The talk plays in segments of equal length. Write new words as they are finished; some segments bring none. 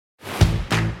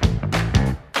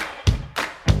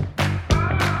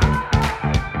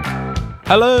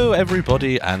Hello,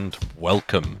 everybody, and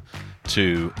welcome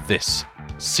to this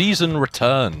season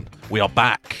return. We are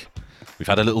back. We've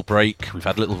had a little break, we've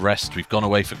had a little rest, we've gone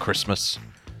away for Christmas,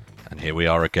 and here we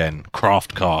are again,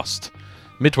 Craftcast.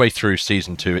 Midway through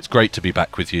season 2, it's great to be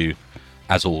back with you.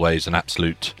 As always, an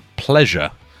absolute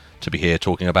pleasure to be here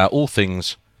talking about all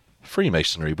things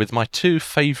Freemasonry with my two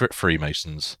favourite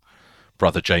Freemasons,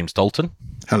 Brother James Dalton.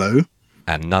 Hello.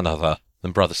 And none other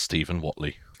than Brother Stephen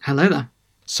Whatley. Hello there.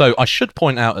 So I should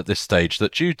point out at this stage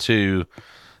that due to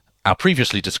our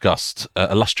previously discussed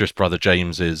illustrious Brother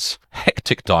James's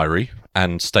hectic diary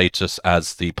and status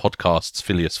as the podcast's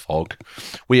Phileas Fogg,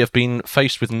 we have been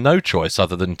faced with no choice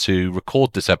other than to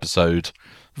record this episode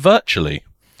virtually.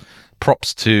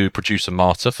 Props to producer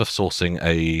Marta for sourcing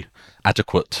a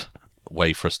adequate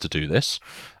way for us to do this.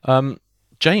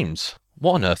 James,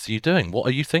 what on earth are you doing? What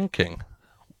are you thinking?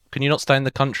 Can you not stay in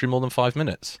the country more than 5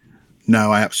 minutes?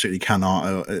 No, I absolutely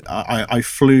cannot. I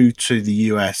flew to the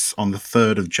US on the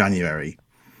 3rd of January,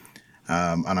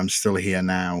 and I'm still here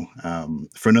now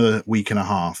for another week and a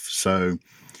half. So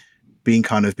being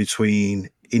kind of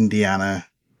between Indiana,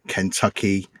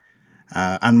 Kentucky,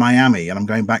 and Miami, and I'm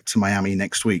going back to Miami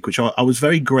next week, which I was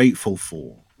very grateful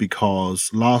for,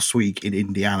 because last week in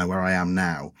Indiana, where I am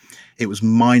now, it was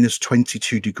minus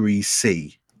 22 degrees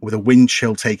C, with a wind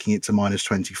chill taking it to minus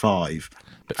 25.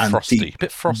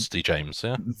 Bit frosty, James,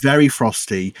 yeah? Very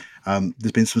frosty.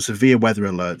 There's been some severe weather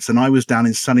alerts, and I was down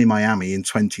in sunny Miami in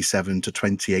 27 to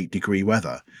 28 degree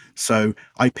weather. So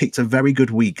I picked a very good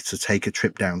week to take a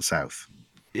trip down south.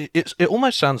 It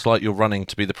almost sounds like you're running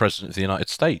to be the President of the United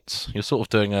States. You're sort of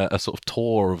doing a sort of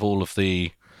tour of all of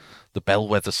the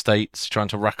bellwether states, trying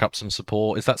to rack up some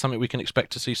support. Is that something we can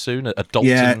expect to see soon? A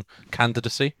Dalton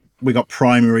candidacy? We got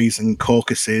primaries and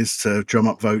caucuses to drum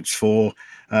up votes for.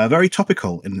 Very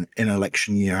topical in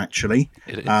election year, actually.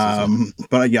 It is,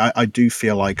 but yeah, I do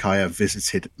feel like I have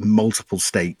visited multiple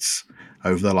states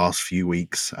over the last few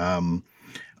weeks.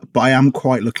 But I am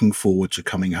quite looking forward to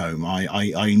coming home.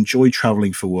 I enjoy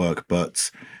traveling for work,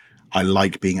 but I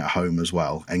like being at home as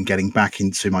well and getting back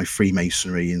into my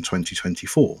Freemasonry in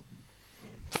 2024.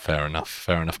 Fair enough.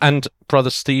 And Brother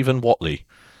Stephen Whatley,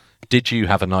 did you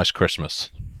have a nice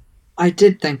Christmas? I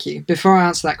did, thank you. Before I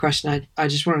answer that question, I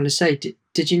just wanted to say,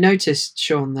 did you notice,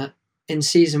 Shaun, that in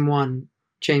season 1,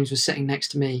 James was sitting next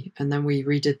to me, and then we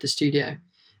redid the studio,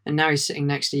 and now he's sitting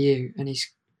next to you, and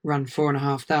he's run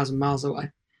 4,500 miles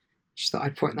away. Just thought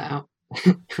I'd point that out.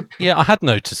 Yeah, I had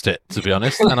noticed it, to be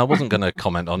honest, and I wasn't going to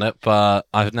comment on it, but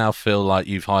I now feel like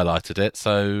you've highlighted it,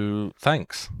 so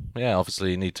thanks. Yeah,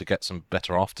 obviously you need to get some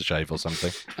better aftershave or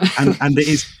something. And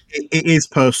it is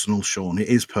personal, Shaun. It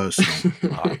is personal.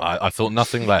 I thought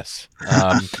nothing less.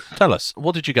 Tell us,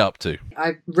 what did you get up to?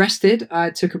 I rested. I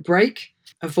took a break,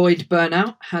 avoid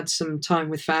burnout, had some time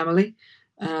with family,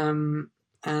 and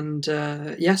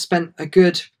spent a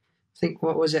good, I think,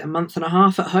 a month and a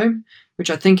half at home, which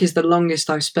I think is the longest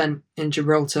I've spent in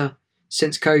Gibraltar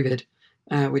since COVID,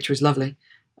 which was lovely.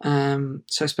 So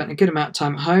I spent a good amount of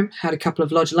time at home, had a couple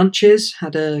of lodge lunches,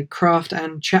 had a craft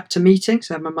and chapter meeting.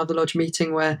 So I had my mother lodge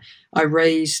meeting where I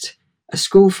raised a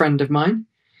school friend of mine,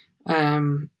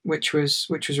 which was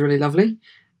really lovely.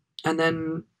 And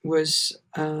then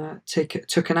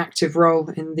took an active role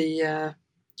in the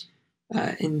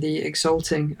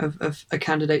exalting of a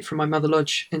candidate from my mother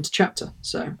lodge into chapter.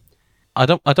 So I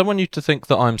don't want you to think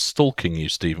that I'm stalking you,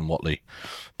 Stephen Whatley,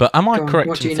 but am I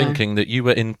correct in thinking that you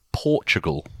were in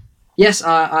Portugal? Yes,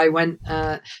 I went.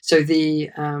 So the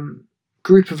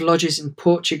group of lodges in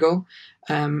Portugal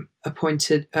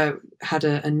appointed had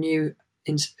a new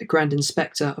Grand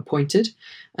Inspector appointed,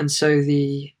 and so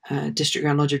the District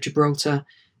Grand Lodge of Gibraltar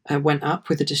went up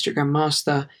with the District Grand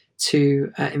Master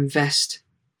to invest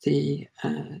the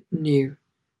new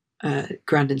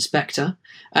Grand Inspector,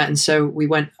 and so we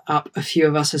went up, a few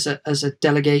of us as a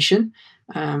delegation,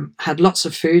 had lots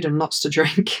of food and lots to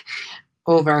drink,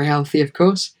 all very healthy, of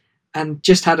course, and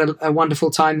just had a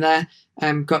wonderful time there.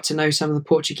 Got to know some of the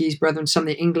Portuguese brethren, some of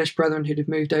the English brethren who'd have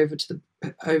moved over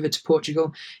to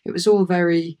Portugal. It was all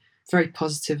very, very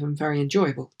positive and very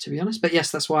enjoyable, to be honest. But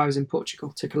yes, that's why I was in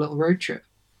Portugal. Took a little road trip.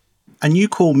 And you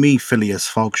call me Phileas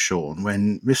Fogg, Shaun,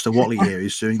 when Mr. Whatley here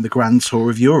is doing the grand tour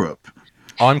of Europe.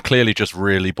 I'm clearly just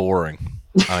really boring.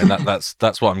 I mean,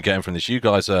 that's what I'm getting from this. You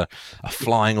guys are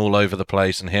flying all over the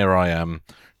place, and here I am,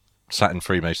 sat in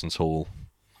Freemasons Hall.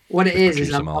 What it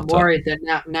is I'm worried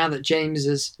that now that James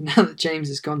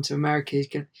has gone to America,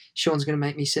 Shaun's going to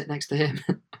make me sit next to him.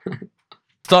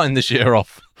 Starting this year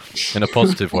off in a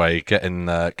positive way, getting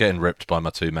ripped by my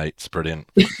two mates. Brilliant.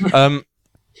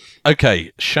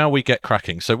 Okay, shall we get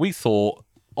cracking? So we thought,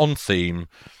 on theme,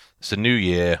 It's a new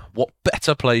year. What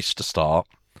better place to start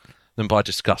than by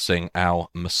discussing our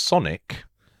Masonic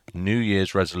New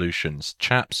Year's resolutions?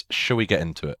 Chaps, shall we get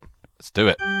into it? Let's do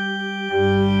it.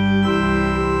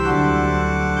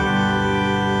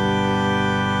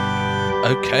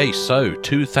 Okay, so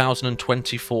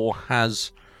 2024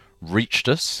 has reached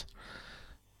us.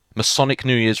 Masonic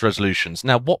New Year's resolutions.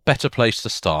 Now, what better place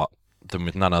to start than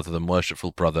with none other than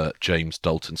Worshipful Brother James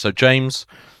Dalton? So, James,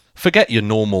 forget your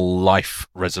normal life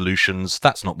resolutions.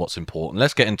 That's not what's important.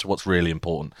 Let's get into what's really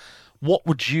important. What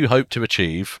would you hope to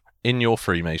achieve in your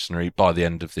Freemasonry by the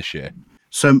end of this year?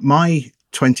 So my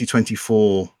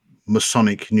 2024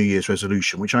 Masonic New Year's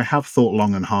resolution, which I have thought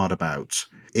long and hard about,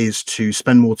 is to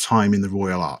spend more time in the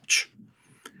Royal Arch.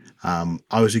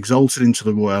 I was exalted into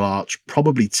the Royal Arch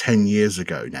probably 10 years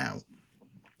ago now,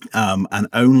 and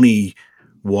only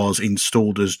was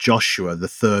installed as Joshua, the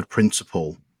third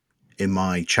principal, in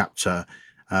my chapter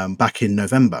back in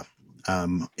November,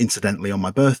 incidentally on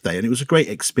my birthday. And it was a great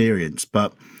experience,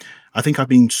 but I think I've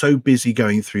been so busy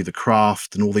going through the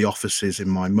craft and all the offices in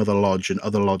my mother lodge and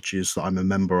other lodges that I'm a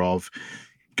member of,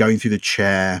 going through the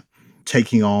chair,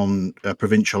 taking on a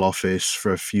provincial office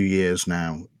for a few years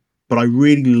now. But I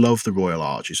really love the Royal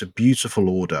Arch. It's a beautiful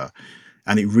order,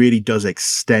 and it really does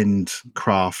extend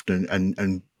craft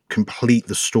and complete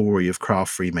the story of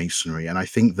craft Freemasonry. And I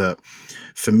think that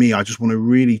for me, I just want to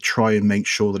really try and make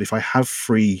sure that if I have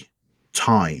free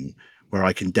time where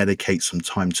I can dedicate some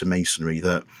time to Masonry,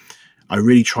 that I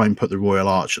really try and put the Royal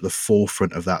Arch at the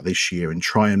forefront of that this year and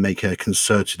try and make a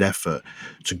concerted effort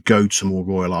to go to more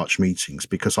Royal Arch meetings,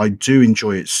 because I do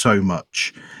enjoy it so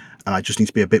much. And I just need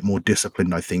to be a bit more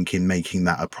disciplined, I think, in making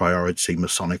that a priority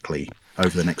Masonically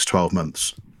over the next 12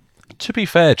 months. To be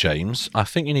fair, James, I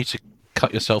think you need to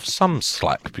cut yourself some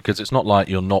slack, because it's not like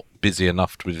you're not busy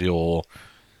enough with your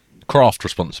craft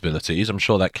responsibilities. I'm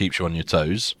sure that keeps you on your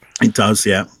toes. It does,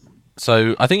 yeah.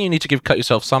 So I think you need to cut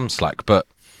yourself some slack. But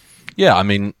yeah, I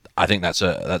mean, I think that's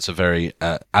a very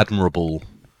admirable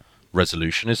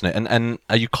resolution, isn't it? And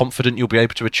are you confident you'll be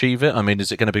able to achieve it? I mean,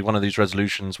 is it going to be one of these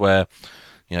resolutions where,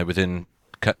 you know, within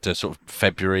cut to sort of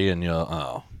February and you're,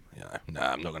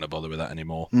 I'm not going to bother with that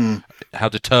anymore? How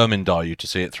determined are you to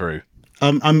see it through?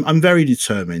 I'm very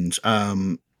determined.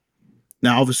 Now,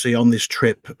 obviously, on this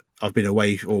trip, I've been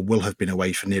away, or will have been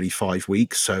away, for nearly 5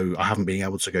 weeks, so I haven't been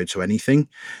able to go to anything.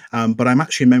 But I'm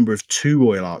actually a member of 2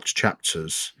 Royal Arch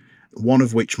chapters, one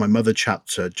of which, my mother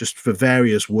chapter, just for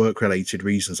various work-related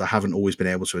reasons, I haven't always been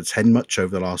able to attend much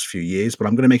over the last few years. But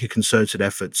I'm going to make a concerted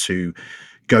effort to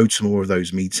go to more of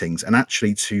those meetings and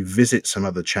actually to visit some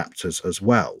other chapters as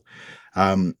well.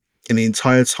 In the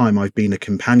entire time I've been a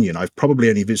companion, I've probably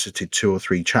only visited 2 or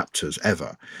 3 chapters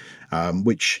ever,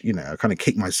 which, you know, I kind of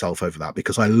kick myself over that,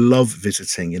 because I love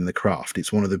visiting in the craft.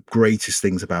 It's one of the greatest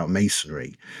things about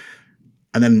Masonry.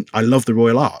 And then I love the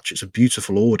Royal Arch. It's a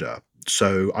beautiful order.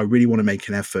 So I really want to make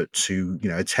an effort to, you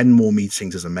know, attend more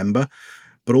meetings as a member,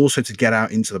 but also to get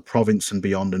out into the province and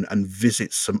beyond and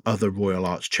visit some other Royal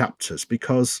Arch chapters,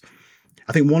 because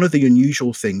I think one of the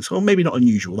unusual things, or maybe not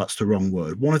unusual, that's the wrong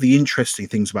word, one of the interesting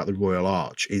things about the Royal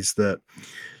Arch is that,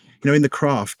 you know, in the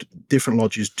craft, different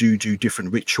lodges do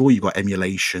different ritual. You've got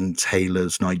emulation,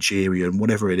 tailors, Nigerian,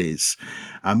 whatever it is.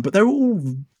 But they're all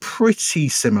pretty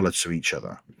similar to each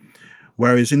other.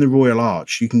 Whereas in the Royal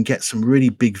Arch, you can get some really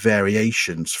big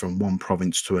variations from one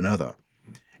province to another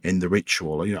in the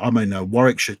ritual. You know, I'm in a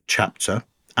Warwickshire chapter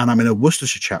and I'm in a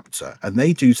Worcestershire chapter, and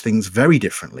they do things very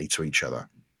differently to each other.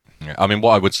 Yeah, I mean,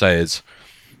 what I would say is,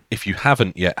 if you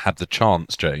haven't yet had the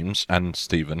chance, James and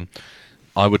Stephen,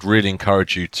 I would really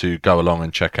encourage you to go along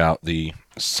and check out the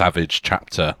Savage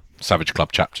Club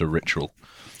chapter ritual.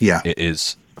 Yeah. It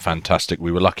is fantastic.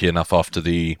 We were lucky enough, after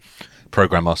the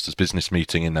Program Masters business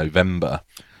meeting in November,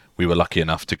 we were lucky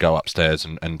enough to go upstairs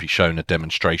and be shown a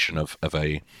demonstration of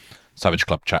a Savage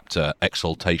Club chapter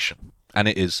exaltation. And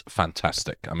it is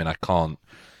fantastic. I mean,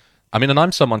 and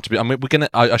I'm someone to be, I mean,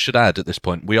 I should add at this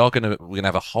point, we're going to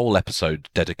have a whole episode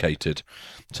dedicated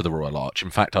to the Royal Arch.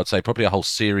 In fact, I'd say probably a whole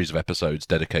series of episodes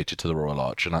dedicated to the Royal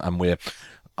Arch. And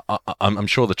I'm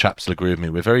sure the chaps will agree with me.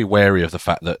 We're very wary of the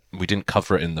fact that we didn't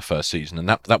cover it in the first season, and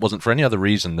that wasn't for any other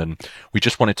reason than we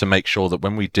just wanted to make sure that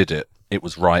when we did it, it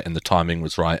was right and the timing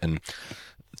was right. And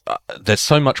there's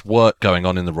so much work going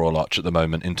on in the Royal Arch at the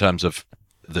moment in terms of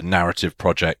the narrative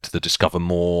project, the Discover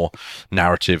More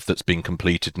narrative that's being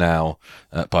completed now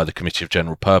by the Committee of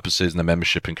General Purposes and the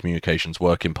Membership and Communications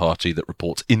Working Party that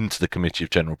reports into the Committee of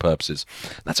General Purposes.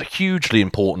 That's a hugely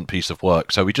important piece of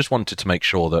work. So we just wanted to make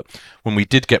sure that when we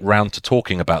did get round to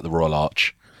talking about the Royal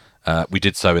Arch, we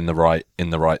did so in the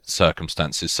right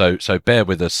circumstances. So bear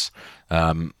with us.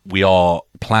 We are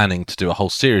planning to do a whole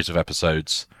series of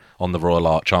episodes on the Royal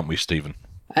Arch, aren't we, Stephen?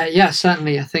 Yeah,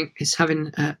 certainly. I think it's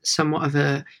having somewhat of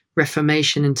a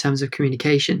reformation in terms of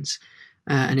communications,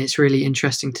 and it's really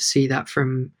interesting to see that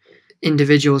from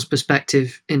individuals'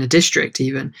 perspective in a district.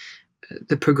 Even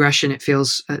the progression, it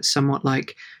feels somewhat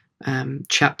like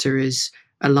chapter is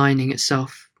aligning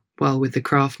itself well with the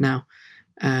craft now,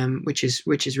 which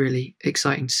is really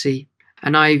exciting to see.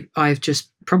 And I've just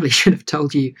probably should have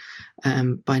told you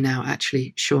by now,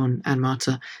 actually, Shaun and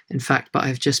Marta, in fact, but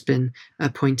I've just been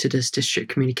appointed as District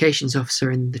Communications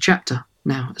Officer in the chapter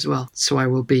now as well. So I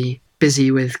will be busy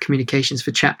with communications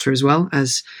for chapter as well,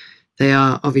 as they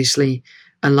are obviously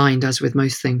aligned, as with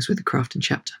most things, with the craft and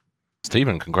chapter.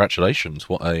 Stephen, congratulations.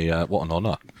 What an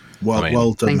honour.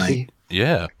 Well done, thank mate. you.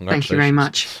 Yeah, thank you very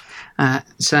much.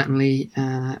 Certainly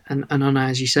an honour,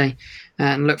 as you say,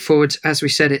 and look forward. As we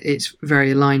said, it's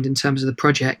very aligned in terms of the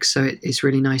projects, so it's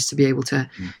really nice to be able to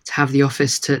have the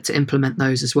office to implement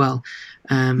those as well,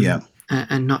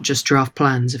 and not just draft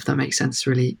plans, if that makes sense.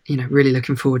 Really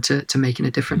looking forward to making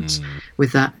a difference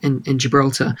with that in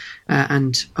Gibraltar,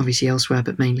 and obviously elsewhere,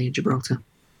 but mainly in Gibraltar.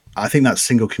 I think that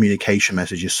single communication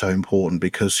message is so important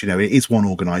because, it is one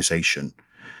organisation,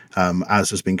 as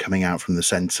has been coming out from the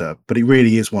centre, but it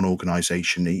really is one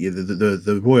organisation.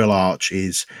 The Royal Arch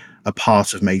is a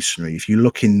part of Masonry. If you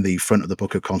look in the front of the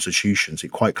Book of Constitutions,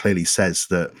 it quite clearly says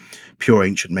that pure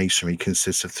ancient Masonry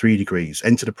consists of 3 degrees: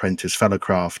 entered apprentice, fellow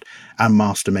craft, and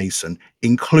master mason,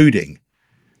 including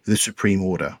the supreme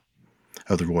order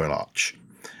of the Royal Arch.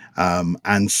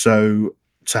 And so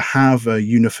to have a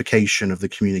unification of the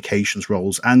communications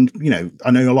roles, and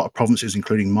I know a lot of provinces,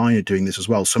 including mine, are doing this as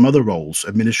well. Some other roles,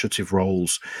 administrative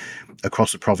roles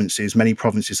across the provinces, many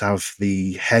provinces have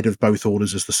the head of both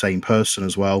orders as the same person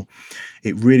as well.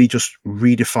 It really just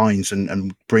redefines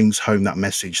and brings home that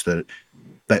message that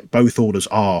both orders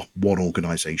are one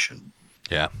organisation.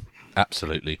 Yeah,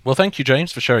 absolutely. Well, thank you,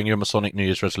 James, for sharing your Masonic New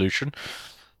Year's resolution.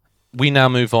 We now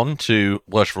move on to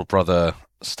Worshipful Brother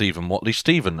Stephen Watley.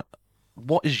 Stephen,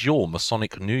 what is your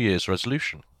Masonic New Year's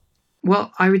resolution?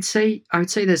 Well, I would say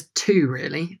there's 2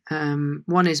 really.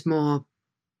 One is more,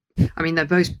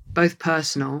 they're both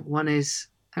personal. One is,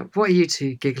 what are you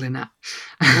 2 giggling at?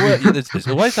 Well, it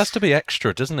always has to be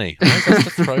extra, doesn't he? Always has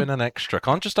to throw in an extra.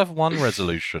 Can't just have one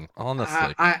resolution,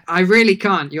 honestly. I really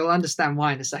can't. You'll understand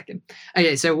why in a second.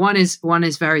 Okay, so one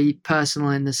is very personal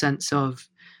in the sense of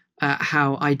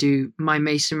how I do my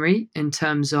masonry, in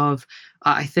terms of,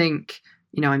 I think,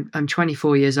 I'm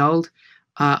 24 years old.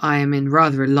 I am in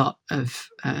rather a lot of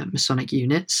Masonic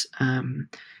units,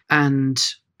 and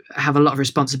have a lot of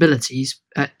responsibilities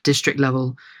at district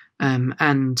level,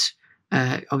 and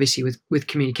obviously with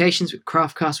communications, with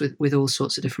Craftcast, with all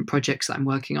sorts of different projects that I'm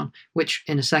working on, which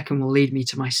in a second will lead me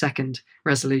to my second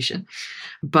resolution.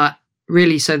 But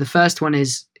really, so the first one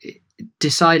is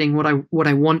deciding what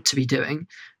I want to be doing,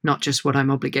 not just what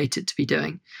I'm obligated to be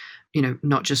doing.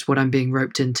 Not just what I'm being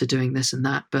roped into doing this and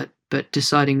that, but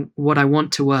deciding what I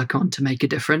want to work on to make a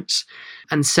difference,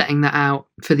 and setting that out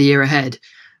for the year ahead.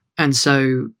 And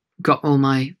so got all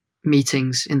my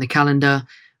meetings in the calendar,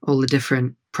 all the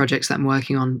different projects that I'm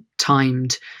working on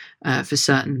timed for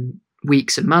certain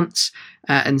weeks and months.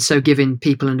 And so giving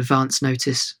people an advance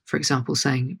notice, for example,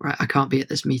 saying, right, I can't be at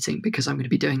this meeting because I'm going to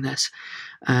be doing this.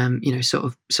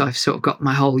 So I've sort of got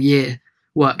my whole year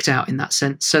worked out in that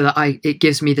sense, so that it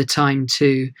gives me the time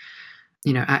to,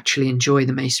 actually enjoy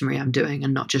the masonry I'm doing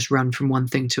and not just run from one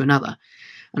thing to another.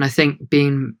 And I think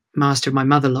being master of my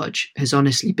mother lodge has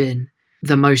honestly been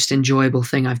the most enjoyable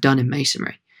thing I've done in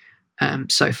masonry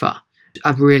so far.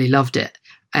 I've really loved it.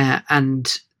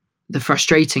 And the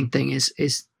frustrating thing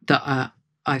is that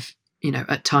I've,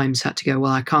 at times had to go,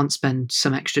 well, I can't spend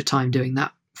some extra time doing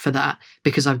that for that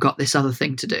because I've got this other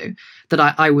thing to do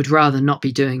that I would rather not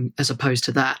be doing as opposed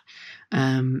to that.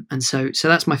 And so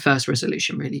that's my first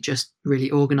resolution, really, just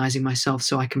really organizing myself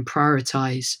so I can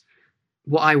prioritize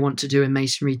what I want to do in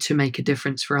masonry to make a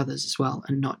difference for others as well,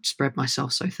 and not spread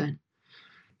myself so thin.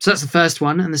 So that's the first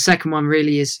one. And the second one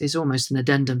really is almost an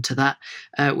addendum to that,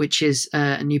 which is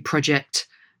a new project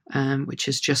which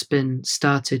has just been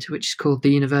started, which is called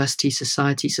the University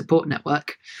Society Support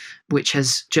Network, which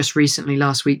has just recently,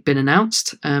 last week, been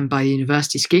announced by the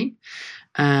University Scheme,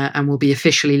 and will be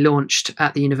officially launched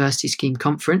at the University Scheme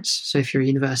Conference. So if you're a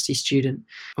university student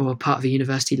or part of a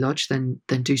university lodge, then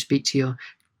do speak to your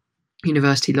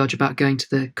university lodge about going to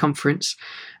the conference.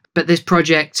 But this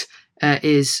project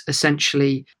is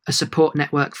essentially a support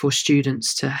network for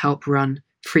students to help run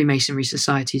Freemasonry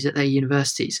societies at their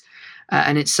universities.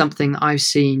 and it's something that I've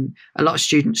seen a lot of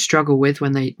students struggle with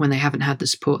when they haven't had the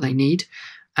support they need,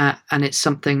 and it's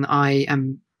something that I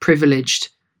am privileged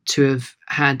to have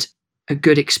had a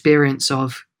good experience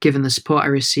of, given the support I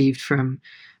received from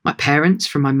my parents,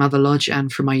 from my mother lodge,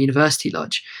 and from my university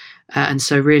lodge. And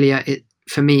so really,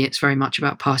 for me, it's very much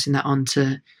about passing that on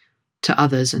to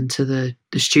others and to the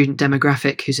student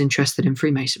demographic who's interested in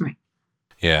Freemasonry.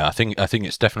 Yeah, I think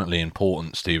it's definitely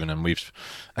important, Stephen, and we've,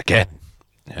 again,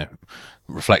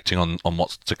 reflecting on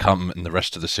what's to come in the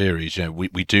rest of the series,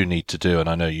 we do need to do, and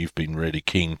I know you've been really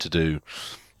keen to do,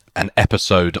 an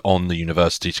episode on the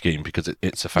university scheme, because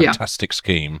it's a fantastic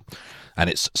scheme and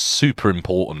it's super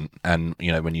important. And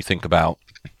when you think about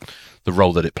the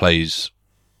role that it plays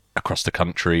across the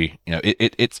country,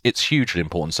 it's hugely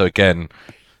important. So again,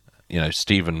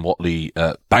 Stephen Watley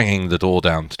banging the door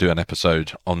down to do an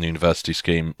episode on the university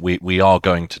scheme. We are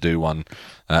going to do one,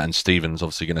 and Stephen's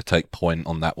obviously going to take point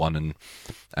on that one,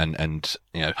 and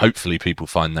hopefully people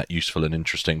find that useful and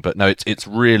interesting. But no, it's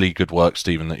really good work,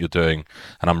 Stephen, that you're doing,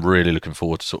 and I'm really looking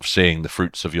forward to sort of seeing the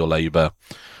fruits of your labour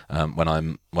when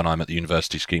I'm at the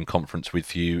university scheme conference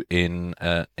with you in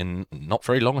not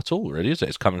very long at all, really, is it?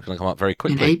 It's going to come up very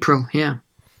quickly. In April, yeah,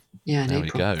 in there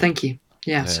April. We go. Thank you.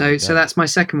 Yeah, so that's my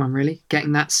second one, really,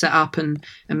 getting that set up and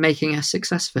making a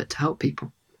success of it to help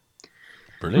people.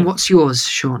 Brilliant. And what's yours,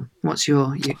 Shaun? What's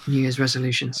your New Year's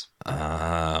resolutions?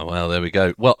 Well, there we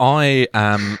go. Well, I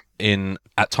am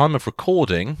at time of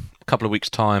recording, a couple of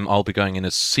weeks' time, I'll be going in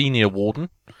as Senior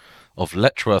Warden of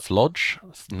Letchworth Lodge,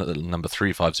 number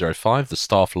 3505, the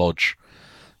staff lodge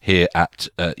here at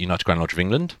United Grand Lodge of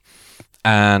England.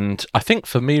 And I think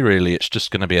for me, really, it's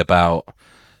just going to be about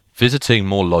visiting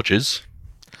more lodges.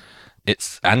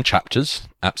 And chapters,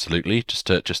 absolutely, just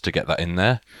to get that in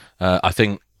there. I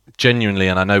think genuinely,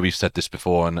 and I know we've said this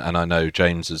before, and I know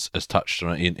James has touched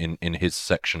on it in his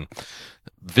section,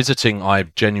 visiting, I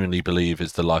genuinely believe,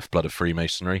 is the lifeblood of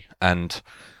Freemasonry. And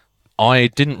I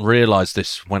didn't realise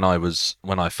this when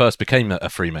I first became a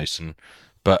Freemason,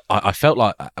 but I felt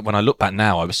like when I look back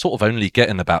now, I was sort of only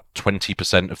getting about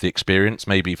 20% of the experience,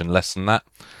 maybe even less than that.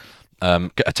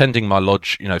 Attending my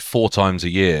lodge, 4 times a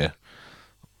year,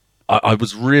 I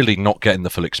was really not getting the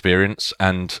full experience,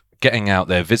 and getting out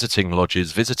there, visiting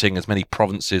lodges, visiting as many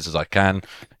provinces as I can.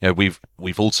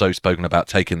 We've also spoken about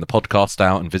taking the podcast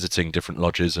out and visiting different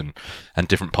lodges and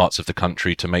different parts of the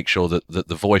country to make sure that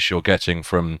the voice you're getting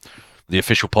from the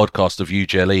official podcast of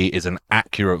UGLE is an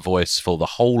accurate voice for the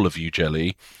whole of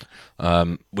UGLE,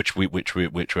 which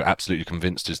we're absolutely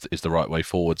convinced is the right way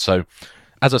forward. So,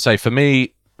 as I say, for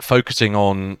me, focusing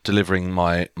on delivering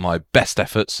my best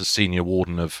efforts as Senior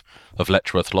Warden of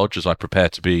Letchworth Lodge as I prepare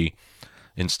to be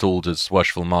installed as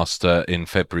Worshipful Master in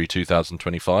February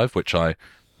 2025, which I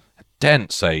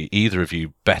daren't say either of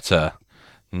you better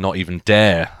not even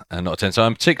dare not attend. So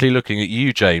I'm particularly looking at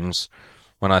you, James,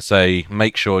 when I say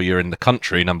make sure you're in the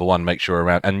country, number one, make sure you're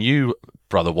around, and you,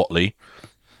 Brother Watley,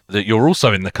 that you're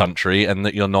also in the country and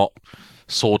that you're not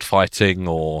sword fighting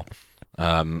or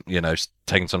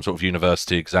taking some sort of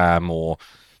university exam or,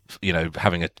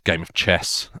 having a game of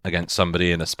chess against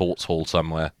somebody in a sports hall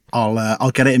somewhere. I'll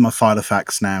get it in my file of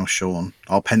facts now, Shaun.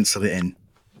 I'll pencil it in.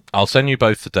 I'll send you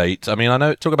both the dates. I mean, I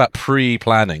know talk about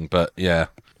pre-planning, but yeah.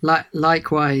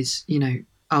 Likewise,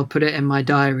 I'll put it in my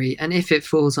diary, and if it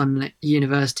falls on a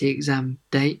university exam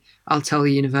date, I'll tell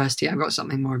the university I've got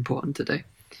something more important to do.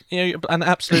 Yeah, and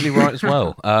absolutely right as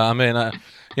well.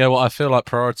 I feel like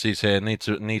priorities here need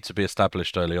to be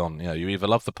established early on. You either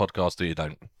love the podcast or you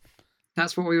don't.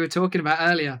 That's what we were talking about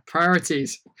earlier,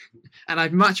 priorities. And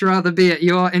I'd much rather be at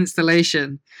your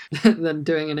installation than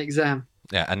doing an exam.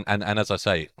 Yeah, and as I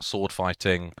say, sword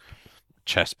fighting,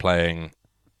 chess playing,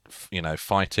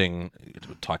 fighting,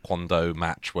 taekwondo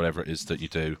match, whatever it is that you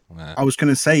do. I was going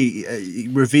to say,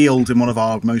 revealed in one of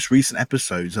our most recent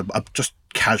episodes, I've just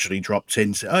casually dropped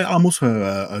in, I'm also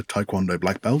a taekwondo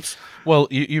black belt. Well,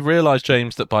 you realise,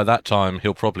 James, that by that time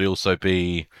he'll probably also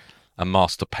be a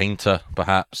master painter,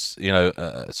 perhaps,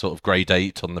 a sort of grade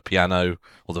 8 on the piano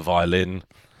or the violin.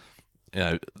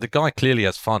 The guy clearly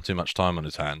has far too much time on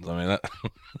his hands. I mean,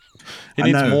 he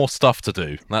needs more stuff to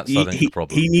do. That's, I think, the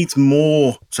problem. He needs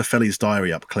more to fill his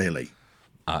diary up, clearly.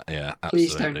 Yeah, absolutely.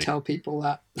 Please don't tell people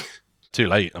that. Too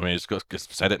late. I mean, it's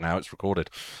said it now. It's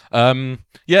recorded.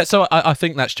 So I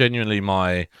think that's genuinely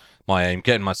my aim,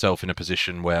 getting myself in a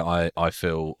position where I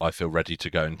feel ready to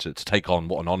go and to take on,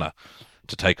 what an honour,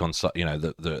 to take on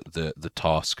the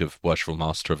task of Worshipful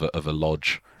Master of a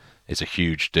lodge is a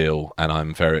huge deal, and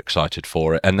I'm very excited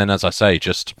for it. And then, as I say,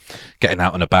 just getting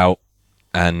out and about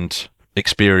and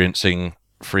experiencing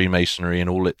Freemasonry in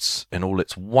all its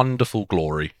wonderful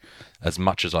glory as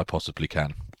much as I possibly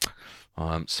can.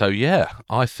 So yeah,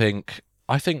 I think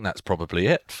that's probably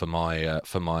it for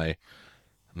my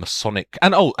Masonic,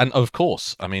 and of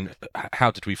course, I mean,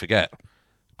 how did we forget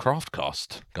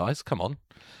Craftcast, guys? Come on,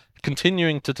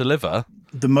 continuing to deliver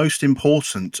the most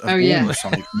important of all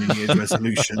Masonic New Year's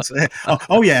resolutions.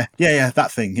 Yeah,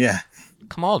 that thing, yeah.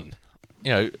 Come on,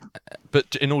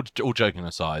 but all joking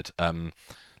aside,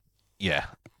 yeah,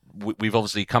 we've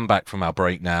obviously come back from our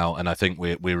break now, and I think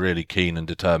we're really keen and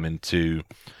determined to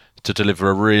deliver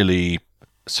a really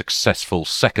successful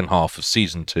second half of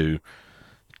season 2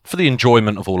 for the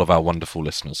enjoyment of all of our wonderful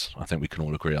listeners. I think we can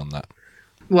all agree on that.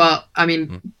 Well, I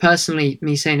mean, personally,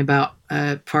 me saying about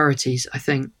priorities, I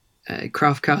think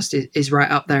Craftcast is right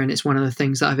up there, and it's one of the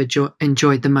things that I've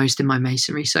enjoyed the most in my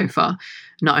Masonry so far.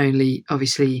 Not only,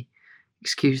 obviously,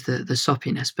 excuse the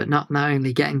soppiness, but not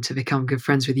only getting to become good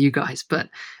friends with you guys, but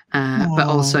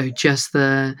also just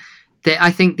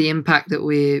I think the impact that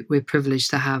we're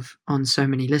privileged to have on so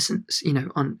many listeners,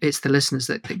 it's the listeners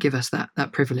that give us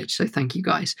that privilege. So thank you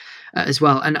guys as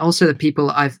well. And also the people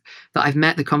that I've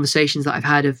met, the conversations that I've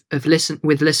had with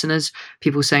listeners,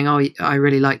 people saying, oh, I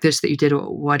really like this that you did,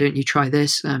 or why don't you try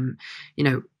this? And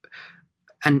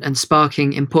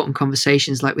sparking important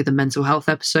conversations like with the mental health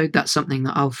episode. That's something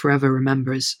that I'll forever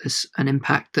remember as an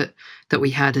impact that we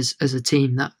had as a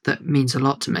team that means a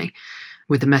lot to me,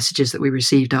 with the messages that we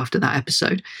received after that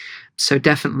episode. So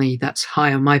definitely that's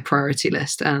high on my priority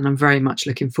list, and I'm very much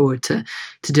looking forward to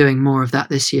doing more of that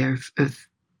this year, of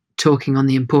talking on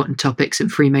the important topics in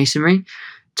Freemasonry,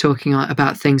 talking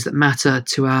about things that matter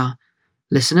to our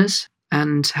listeners,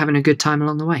 and having a good time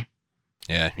along the way.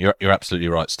 Yeah, you're absolutely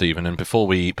right, Stephen. And before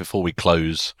we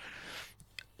close,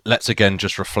 let's again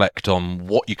just reflect on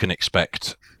what you can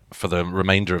expect for the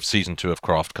remainder of season 2 of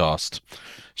Craftcast.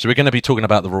 So we're going to be talking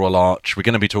about the Royal Arch, we're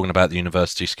going to be talking about the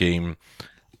university scheme,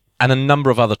 and a number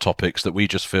of other topics that we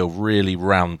just feel really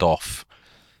round off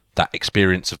that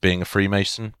experience of being a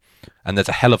Freemason. And there's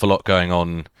a hell of a lot going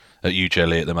on at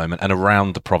UGLE at the moment, and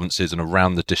around the provinces and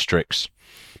around the districts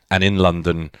and in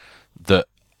London, that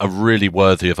are really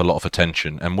worthy of a lot of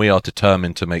attention. And we are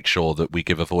determined to make sure that we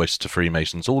give a voice to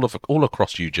Freemasons all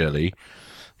across UGLE,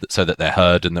 so that they're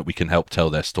heard and that we can help tell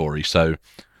their story. So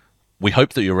we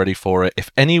hope that you're ready for it.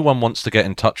 If anyone wants to get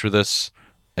in touch with us,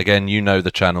 again,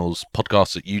 the channels,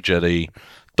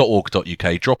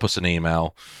 podcasts@ugle.org.uk, drop us an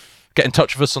email. Get in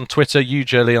touch with us on Twitter,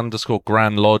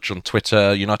 UGLE_Grand Lodge on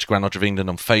Twitter, United Grand Lodge of England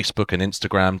on Facebook and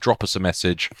Instagram. Drop us a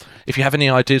message. If you have any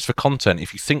ideas for content,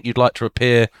 if you think you'd like to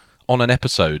appear on an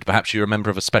episode, perhaps you're a member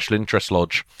of a special interest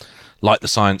lodge, like the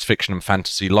science fiction and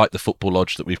fantasy, like the football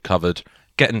lodge that we've covered,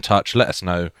 get in touch, let us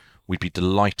know. We'd be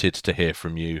delighted to hear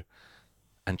from you.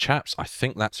 And chaps, I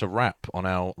think that's a wrap on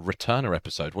our returner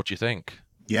episode. What do you think?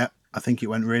 Yeah, I think it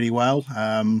went really well.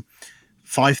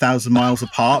 5,000 miles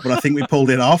apart, but I think we pulled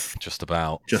it off. Just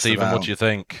about. Stephen, what do you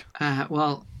think?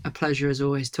 Well, a pleasure as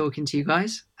always talking to you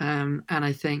guys. And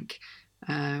I think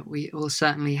we all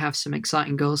certainly have some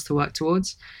exciting goals to work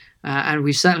towards. And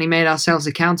we've certainly made ourselves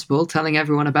accountable, telling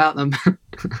everyone about them.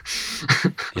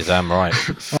 You're damn right.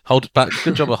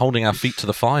 Good job of holding our feet to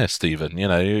the fire, Stephen.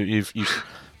 You've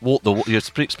walked you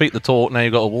speak the talk, now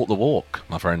you've got to walk the walk,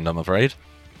 my friend, I'm afraid.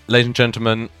 Ladies and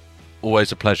gentlemen,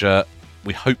 always a pleasure.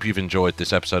 We hope you've enjoyed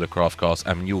this episode of Craftcast,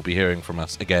 and you'll be hearing from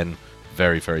us again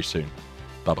very, very soon.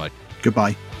 Bye-bye.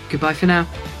 Goodbye. Goodbye for now.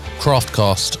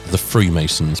 Craftcast, the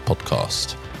Freemasons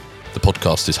podcast. The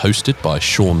podcast is hosted by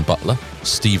Shaun Butler,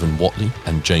 Stephen Watley,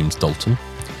 and James Dalton.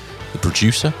 The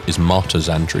producer is Marta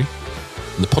Zandri,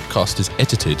 and the podcast is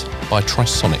edited by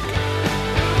Trisonic.